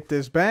just get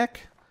this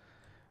back.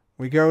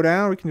 We go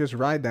down. We can just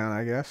ride down,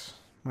 I guess.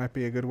 Might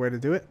be a good way to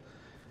do it.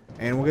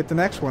 And we'll get the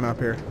next one up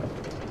here.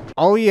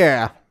 Oh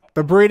yeah,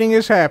 the breeding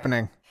is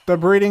happening. The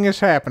breeding is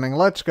happening.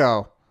 Let's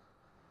go.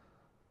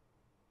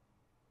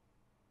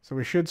 So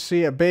we should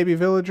see a baby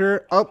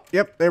villager. Oh,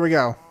 yep, there we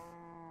go.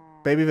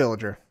 Baby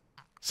villager.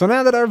 So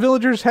now that our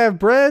villagers have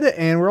bred,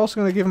 and we're also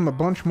going to give them a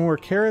bunch more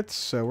carrots,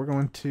 so we're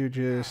going to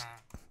just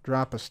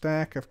drop a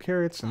stack of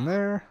carrots in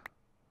there.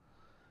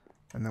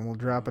 And then we'll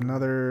drop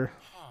another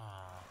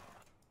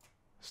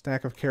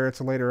stack of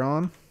carrots later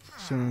on,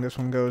 assuming this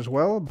one goes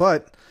well.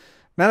 But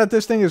now that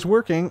this thing is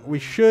working, we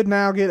should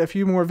now get a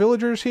few more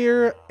villagers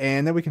here,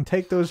 and then we can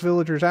take those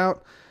villagers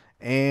out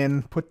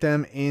and put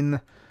them in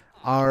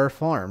our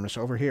farms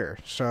over here.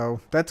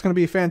 So that's going to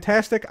be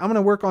fantastic. I'm going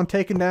to work on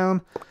taking down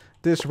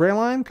this rail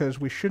line because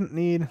we shouldn't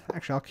need...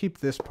 Actually, I'll keep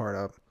this part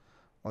up.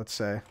 Let's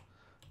say.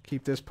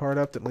 Keep this part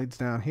up that leads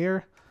down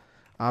here.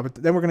 But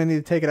then we're going to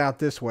need to take it out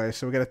this way.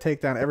 So we got to take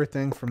down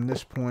everything from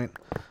this point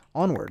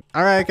onward.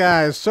 Alright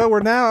guys, so we're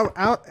now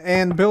out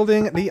and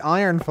building the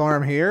iron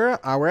farm here.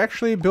 We're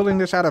actually building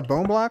this out of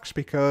bone blocks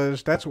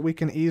because that's what we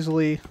can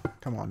easily...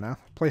 Come on now.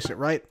 Place it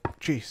right.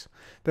 Jeez.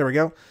 There we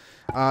go.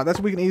 That's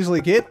what we can easily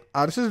get.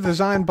 This is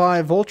designed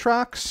by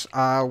Voltrox,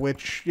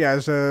 which,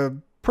 is a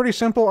pretty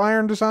simple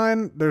iron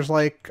design. There's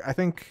like, I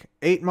think,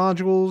 8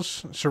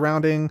 modules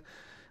surrounding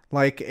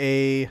like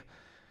a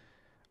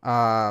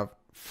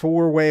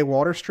 4-way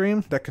water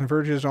stream that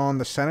converges on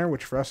the center,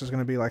 which for us is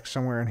going to be like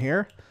somewhere in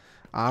here.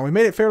 We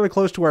made it fairly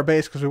close to our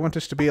base because we want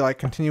this to be like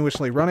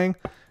continuously running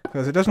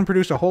because it doesn't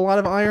produce a whole lot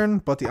of iron,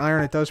 but the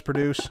iron it does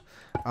produce,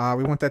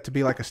 we want that to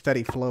be like a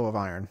steady flow of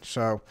iron.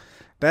 So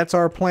that's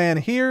our plan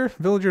here.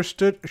 Villagers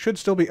should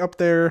still be up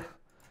there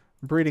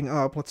breeding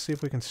up. Let's see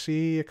if we can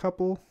see a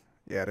couple.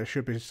 Yeah, they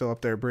should be still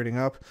up there breeding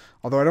up.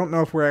 Although I don't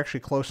know if we're actually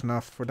close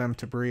enough for them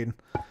to breed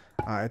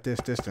at this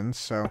distance.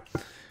 So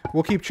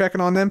we'll keep checking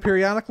on them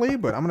periodically,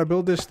 but I'm going to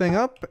build this thing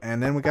up,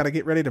 and then we got to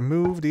get ready to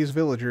move these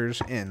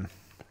villagers in.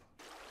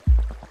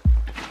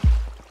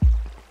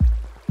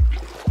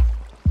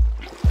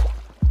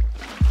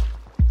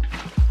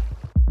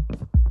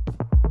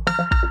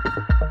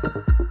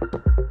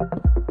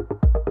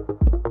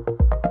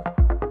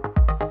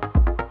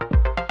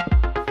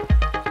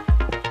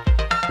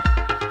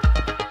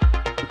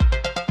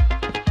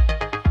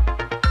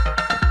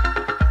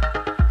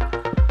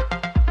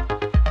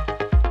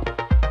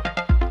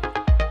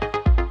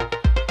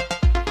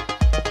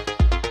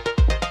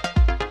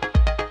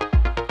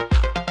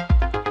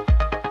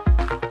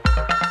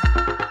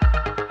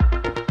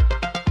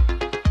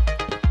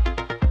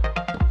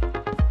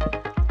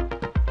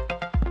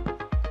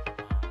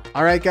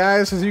 Alright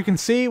guys, as you can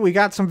see, we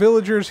got some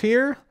villagers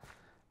here.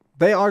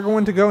 They are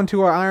going to go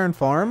into our iron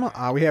farm.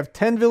 We have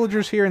 10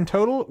 villagers here in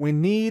total. We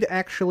need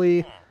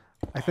actually,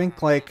 I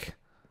think like,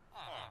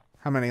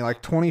 how many?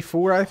 Like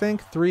 24, I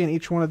think? 3 in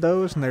each one of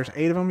those, and there's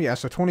 8 of them. Yeah,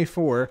 so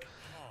 24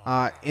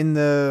 in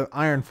the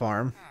iron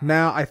farm.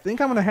 Now, I think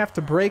I'm going to have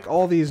to break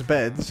all these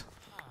beds.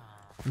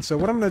 And so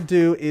what I'm going to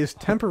do is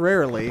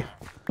temporarily,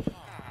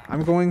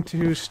 I'm going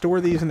to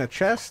store these in a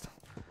chest.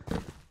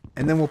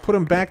 And then we'll put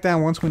them back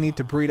down once we need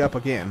to breed up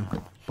again.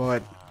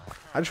 But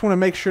I just want to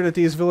make sure that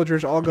these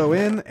villagers all go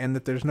in and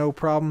that there's no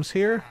problems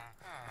here.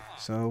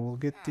 So we'll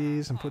get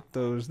these and put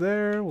those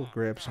there. We'll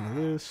grab some of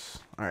this.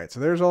 Alright, so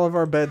there's all of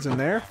our beds in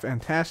there.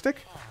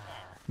 Fantastic.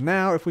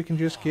 Now, if we can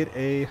just get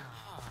a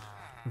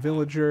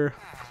villager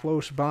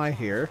close by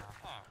here.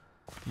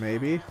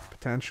 Maybe.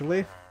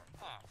 Potentially.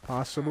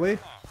 Possibly.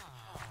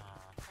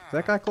 Is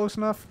that guy close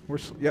enough?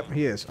 Yep,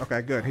 he is.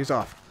 Okay, good. He's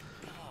off.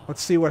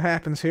 Let's see what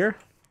happens here.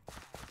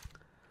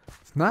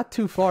 It's not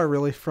too far,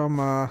 really,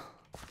 from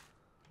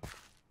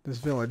this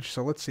village.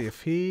 So let's see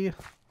if he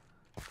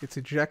gets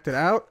ejected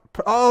out.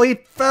 Oh, he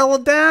fell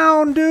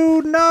down,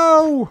 dude!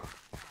 No!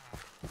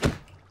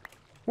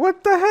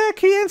 What the heck?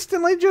 He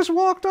instantly just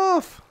walked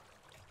off.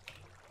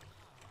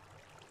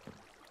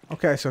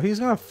 Okay, so he's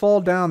gonna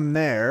fall down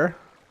there.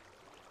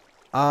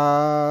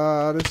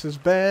 This is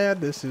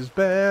bad. This is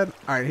bad.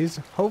 Alright, he's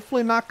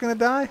hopefully not gonna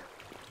die.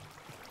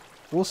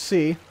 We'll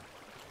see.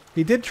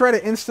 He did try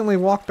to instantly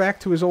walk back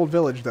to his old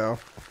village, though.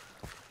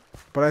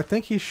 But I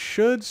think he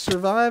should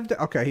survive.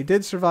 Okay, he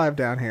did survive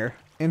down here.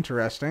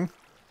 Interesting.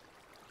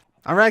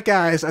 Alright,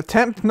 guys.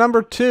 Attempt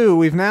number 2.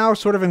 We've now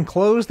sort of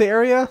enclosed the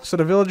area, so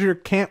the villager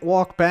can't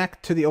walk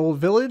back to the old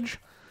village.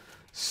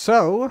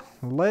 So,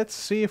 let's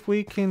see if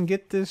we can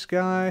get this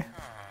guy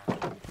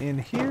in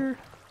here.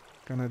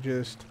 Gonna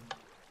just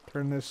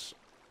turn this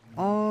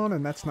on,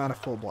 and that's not a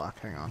full block.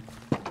 Hang on.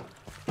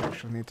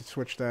 Actually need to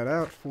switch that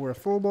out for a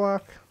full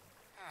block.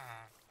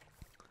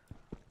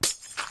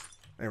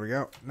 There we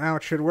go. Now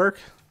it should work.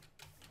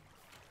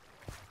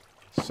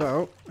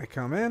 So, we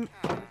come in.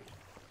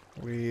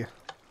 We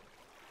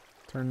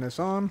turn this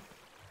on.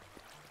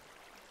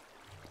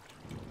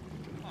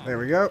 There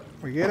we go.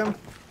 We get him.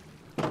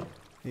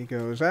 He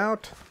goes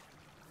out.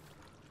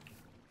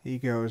 He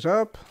goes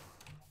up.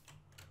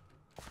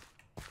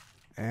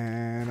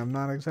 And I'm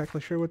not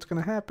exactly sure what's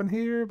going to happen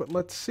here, but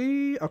let's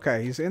see.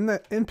 Okay, he's in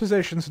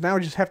position, so now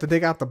we just have to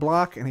dig out the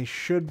block, and he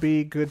should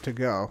be good to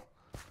go.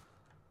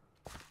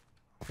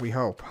 We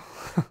hope.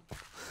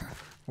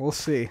 We'll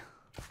see.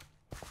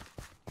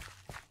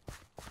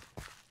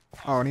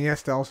 Oh, and he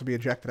has to also be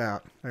ejected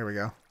out. There we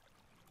go.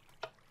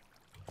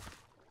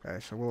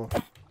 Okay, so we'll...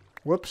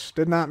 Whoops,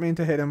 did not mean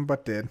to hit him,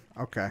 but did.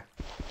 Okay.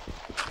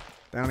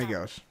 Down he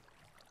goes.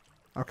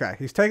 Okay,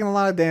 he's taking a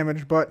lot of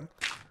damage, but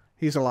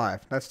he's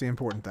alive. That's the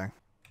important thing.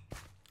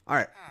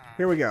 Alright,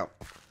 here we go.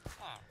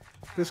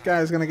 This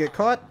guy's gonna get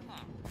caught.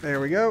 There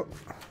we go.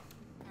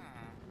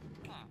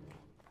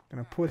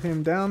 Gonna put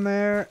him down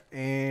there,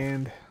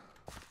 and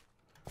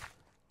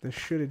this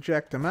should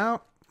eject him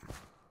out.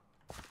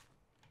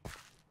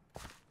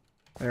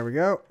 There we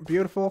go.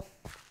 Beautiful.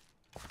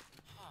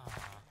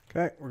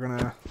 Okay, we're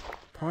gonna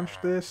punch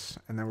this,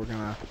 and then we're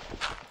gonna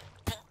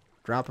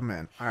drop him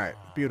in. Alright,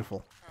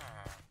 beautiful.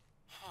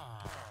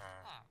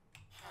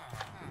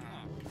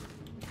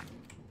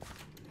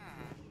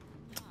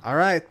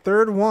 Alright,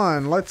 third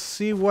one. Let's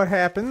see what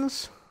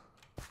happens.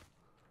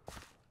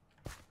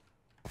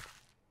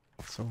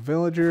 So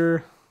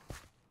villager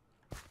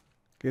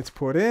gets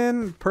put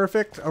in.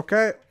 Perfect.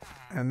 Okay.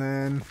 And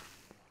then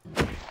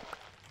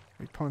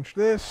we punch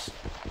this.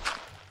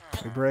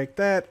 We break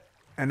that.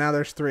 And now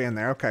there's 3 in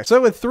there. Okay.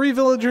 So with 3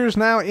 villagers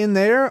now in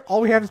there,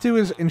 all we have to do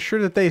is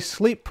ensure that they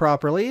sleep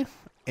properly.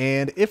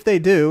 And if they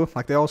do,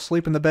 like they all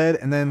sleep in the bed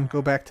and then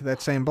go back to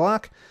that same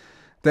block,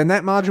 then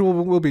that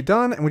module will be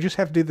done. And we just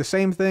have to do the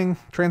same thing,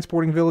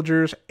 transporting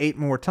villagers 8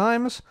 more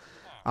times.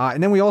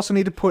 And then we also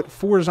need to put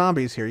 4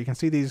 zombies here. You can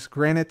see these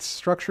granite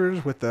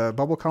structures with the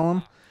bubble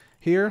column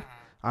here.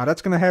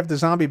 That's going to have the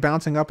zombie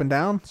bouncing up and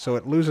down, so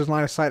it loses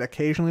line of sight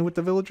occasionally with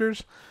the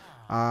villagers.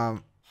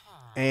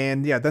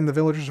 And yeah, then the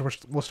villagers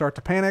will start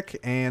to panic,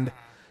 and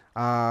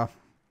yeah,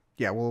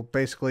 we'll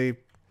basically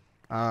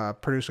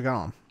produce a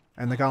golem.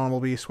 And the golem will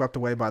be swept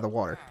away by the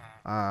water.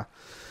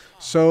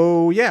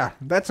 So yeah,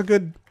 that's a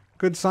good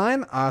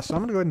sign. So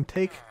I'm going to go ahead and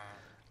take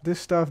this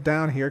stuff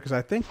down here, because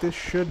I think this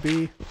should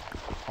be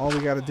all we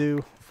got to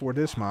do for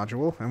this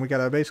module. And we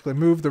got to basically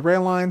move the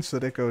rail line so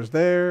that it goes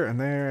there, and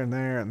there, and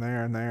there, and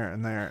there, and there,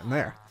 and there, and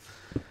there.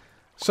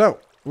 So,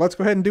 let's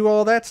go ahead and do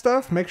all that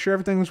stuff, make sure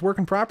everything's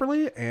working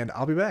properly, and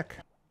I'll be back.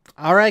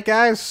 Alright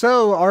guys,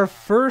 so our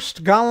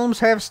first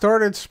golems have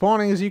started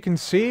spawning. As you can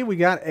see, we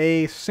got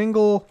a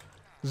single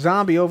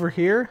zombie over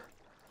here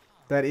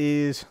that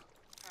is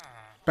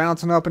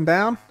bouncing up and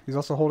down. He's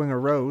also holding a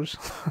rose.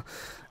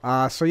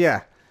 So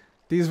yeah.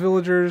 These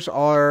villagers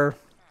are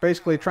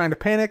basically trying to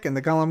panic, and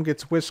the golem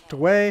gets whisked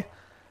away.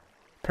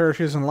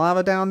 Perishes in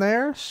lava down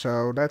there,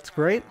 so that's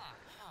great.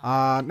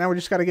 Now we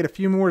just got to get a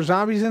few more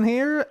zombies in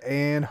here,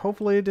 and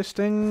hopefully this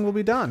thing will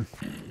be done.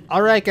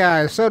 Alright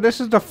guys, so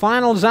this is the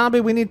final zombie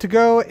we need to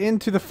go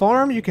into the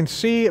farm. You can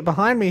see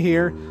behind me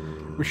here,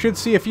 we should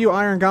see a few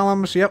iron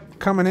golems, yep,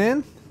 coming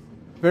in.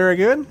 Very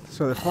good.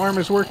 So the farm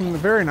is working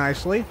very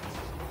nicely.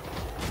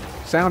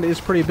 Sound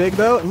is pretty big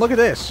though, and look at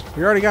this.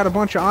 We already got a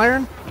bunch of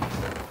iron.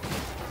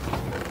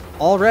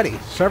 Already,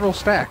 several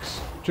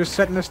stacks. Just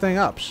setting this thing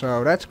up,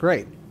 so that's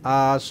great.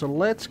 So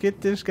let's get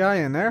this guy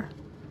in there.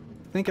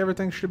 I think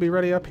everything should be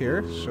ready up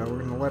here, so we're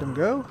going to let him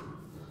go.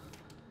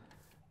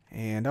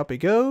 And up he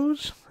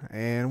goes,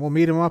 and we'll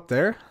meet him up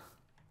there,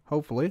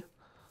 hopefully.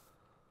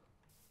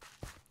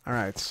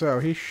 Alright, so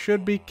he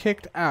should be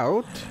kicked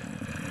out.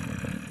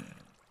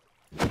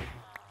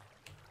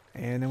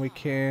 And then we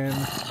can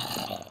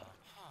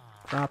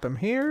drop him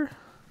here.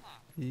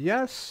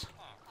 Yes.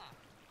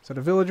 So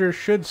the villagers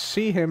should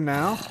see him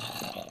now.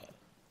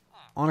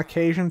 On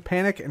occasion,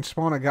 panic and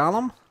spawn a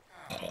golem.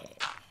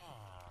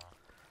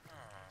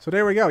 So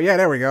there we go. Yeah,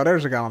 there we go.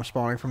 There's a golem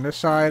spawning from this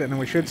side, and then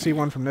we should see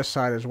one from this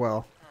side as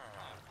well.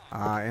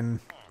 And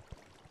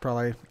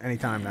probably any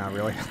time now,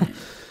 really.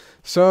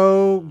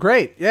 So,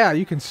 great. Yeah,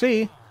 you can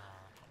see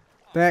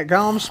that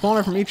golem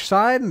spawning from each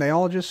side, and they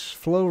all just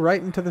flow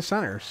right into the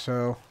center.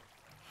 So,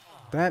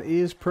 that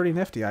is pretty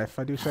nifty, if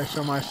I do say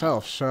so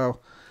myself. So,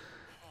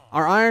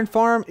 our iron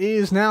farm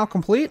is now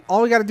complete.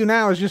 All we got to do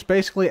now is just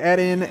basically add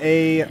in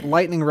a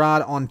lightning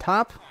rod on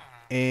top,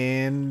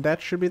 and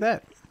that should be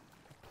that.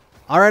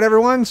 Alright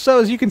everyone, so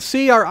as you can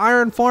see, our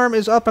iron farm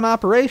is up and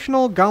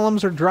operational.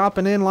 Golems are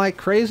dropping in like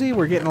crazy.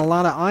 We're getting a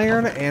lot of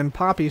iron and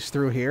poppies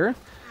through here.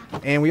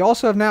 And we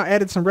also have now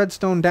added some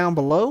redstone down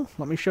below.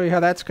 Let me show you how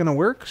that's going to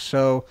work.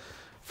 So,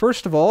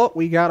 first of all,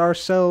 we got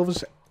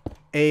ourselves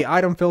a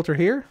item filter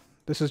here.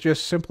 This is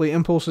just simply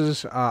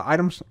Impulse's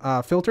items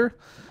filter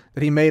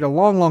that he made a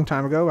long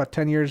time ago, about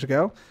 10 years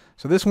ago.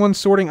 So this one's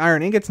sorting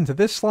iron ingots into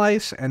this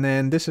slice, and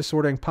then this is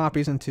sorting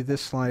poppies into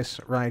this slice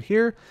right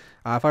here.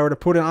 If I were to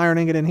put an iron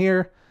ingot in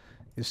here,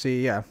 you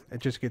see, yeah, it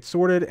just gets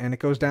sorted, and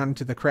it goes down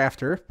into the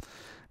crafter.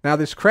 Now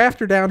this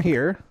crafter down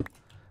here,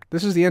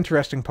 this is the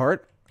interesting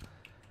part.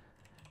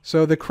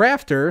 So the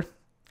crafter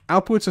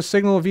outputs a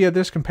signal via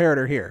this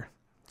comparator here.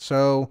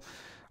 So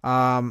it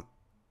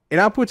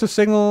outputs a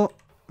signal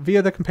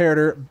via the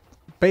comparator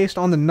based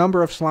on the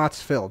number of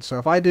slots filled. So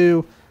if I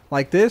do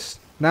like this,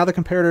 now the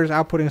comparator is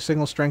outputting a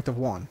signal strength of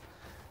 1.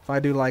 If I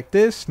do like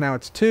this, now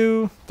it's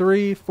 2,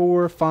 3,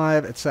 4,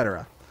 5,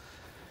 etc.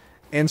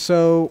 And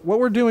so what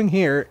we're doing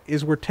here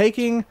is we're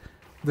taking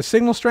the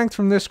signal strength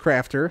from this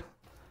crafter,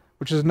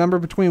 which is a number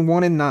between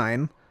 1 and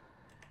 9,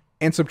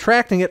 and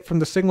subtracting it from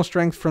the signal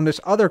strength from this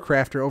other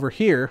crafter over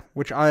here,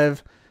 which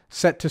I've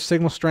set to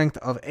signal strength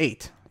of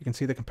 8. You can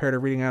see the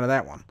comparator reading out of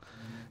that one.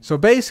 So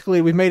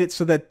basically, we've made it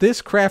so that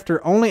this crafter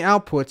only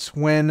outputs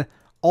when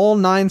all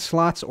 9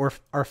 slots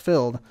are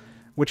filled,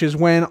 which is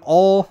when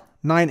all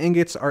 9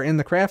 ingots are in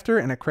the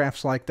crafter, and it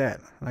crafts like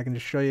that. And I can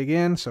just show you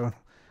again. So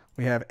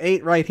we have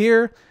 8 right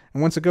here,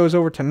 and once it goes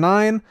over to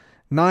 9,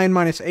 9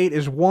 minus 8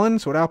 is 1,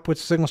 so it outputs a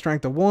signal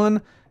strength of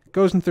 1,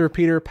 goes into the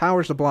repeater,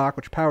 powers the block,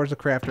 which powers the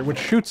crafter, which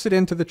shoots it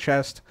into the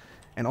chest,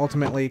 and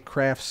ultimately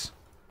crafts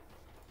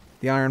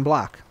the iron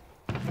block.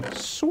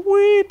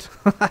 Sweet!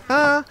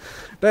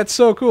 That's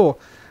so cool.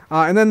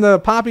 And then the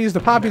poppies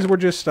we're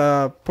just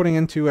putting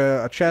into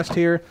a chest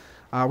here.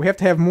 We have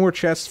to have more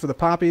chests for the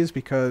poppies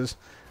because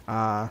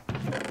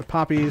the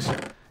poppies,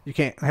 you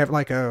can't have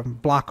like a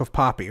block of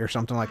poppy or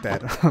something like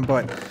that.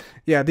 But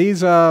yeah,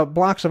 these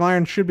blocks of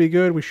iron should be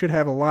good. We should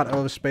have a lot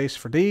of space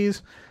for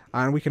these.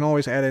 And we can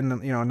always add in,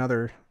 you know,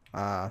 another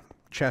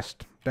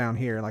chest down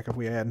here. Like if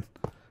we add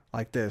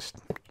like this,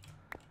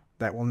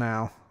 that will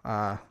now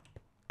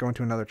go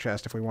into another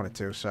chest if we wanted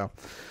to. So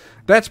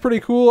that's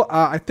pretty cool.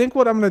 I think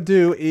what I'm going to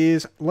do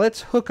is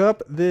let's hook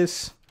up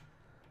this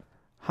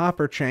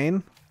hopper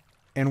chain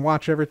and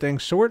watch everything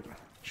sort.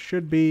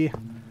 Should be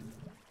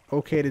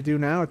okay to do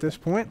now at this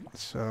point.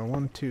 So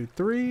 1, 2,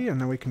 3,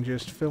 and then we can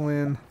just fill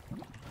in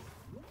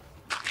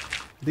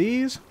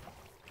these.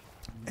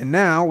 And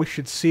now we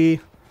should see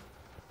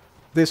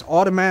this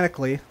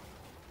automatically,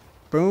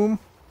 boom,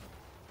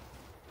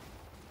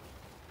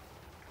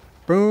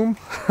 boom,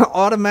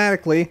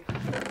 automatically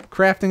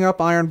crafting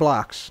up iron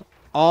blocks.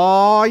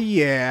 Oh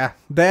yeah,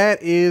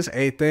 that is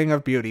a thing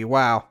of beauty.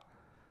 Wow.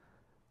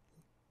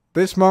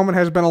 This moment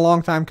has been a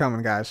long time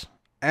coming, guys.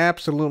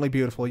 Absolutely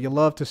beautiful. You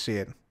love to see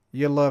it.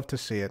 You love to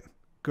see it.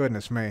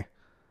 Goodness me.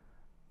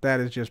 That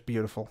is just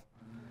beautiful.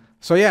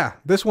 So yeah,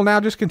 this will now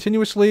just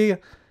continuously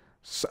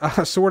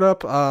sort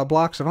up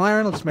blocks of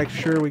iron. Let's make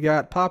sure we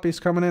got poppies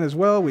coming in as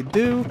well. We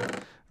do.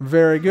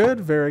 Very good,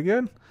 very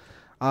good.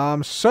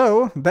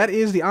 So that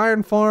is the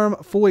iron farm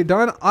fully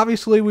done.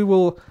 Obviously, we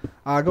will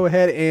go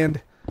ahead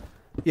and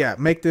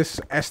make this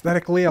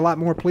aesthetically a lot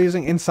more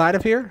pleasing inside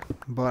of here.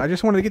 But I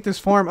just wanted to get this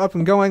farm up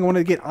and going. I wanted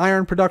to get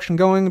iron production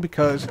going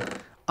because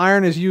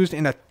iron is used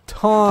in a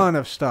ton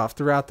of stuff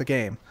throughout the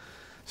game.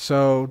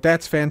 So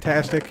that's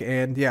fantastic.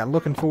 And yeah,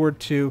 looking forward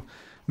to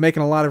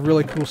making a lot of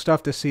really cool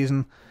stuff this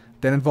season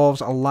that involves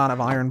a lot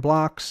of iron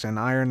blocks and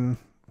iron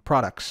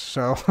products.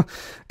 So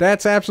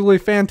that's absolutely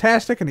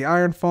fantastic. And the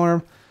iron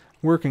farm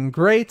working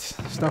great.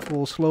 Stuff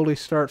will slowly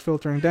start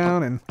filtering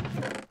down and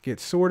get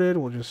sorted.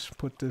 We'll just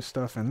put this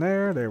stuff in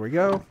there. There we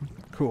go.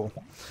 Cool.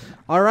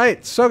 All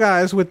right. So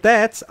guys, with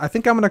that, I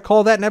think I'm going to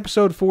call that an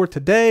episode for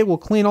today. We'll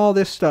clean all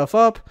this stuff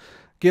up,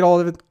 get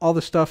all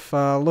the stuff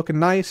looking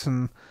nice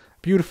and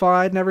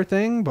beautified and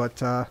everything.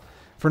 But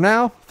for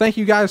now, thank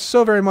you guys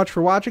so very much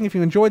for watching. If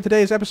you enjoyed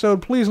today's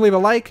episode, please leave a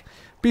like.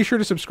 Be sure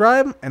to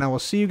subscribe, and I will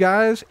see you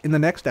guys in the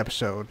next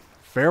episode.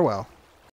 Farewell.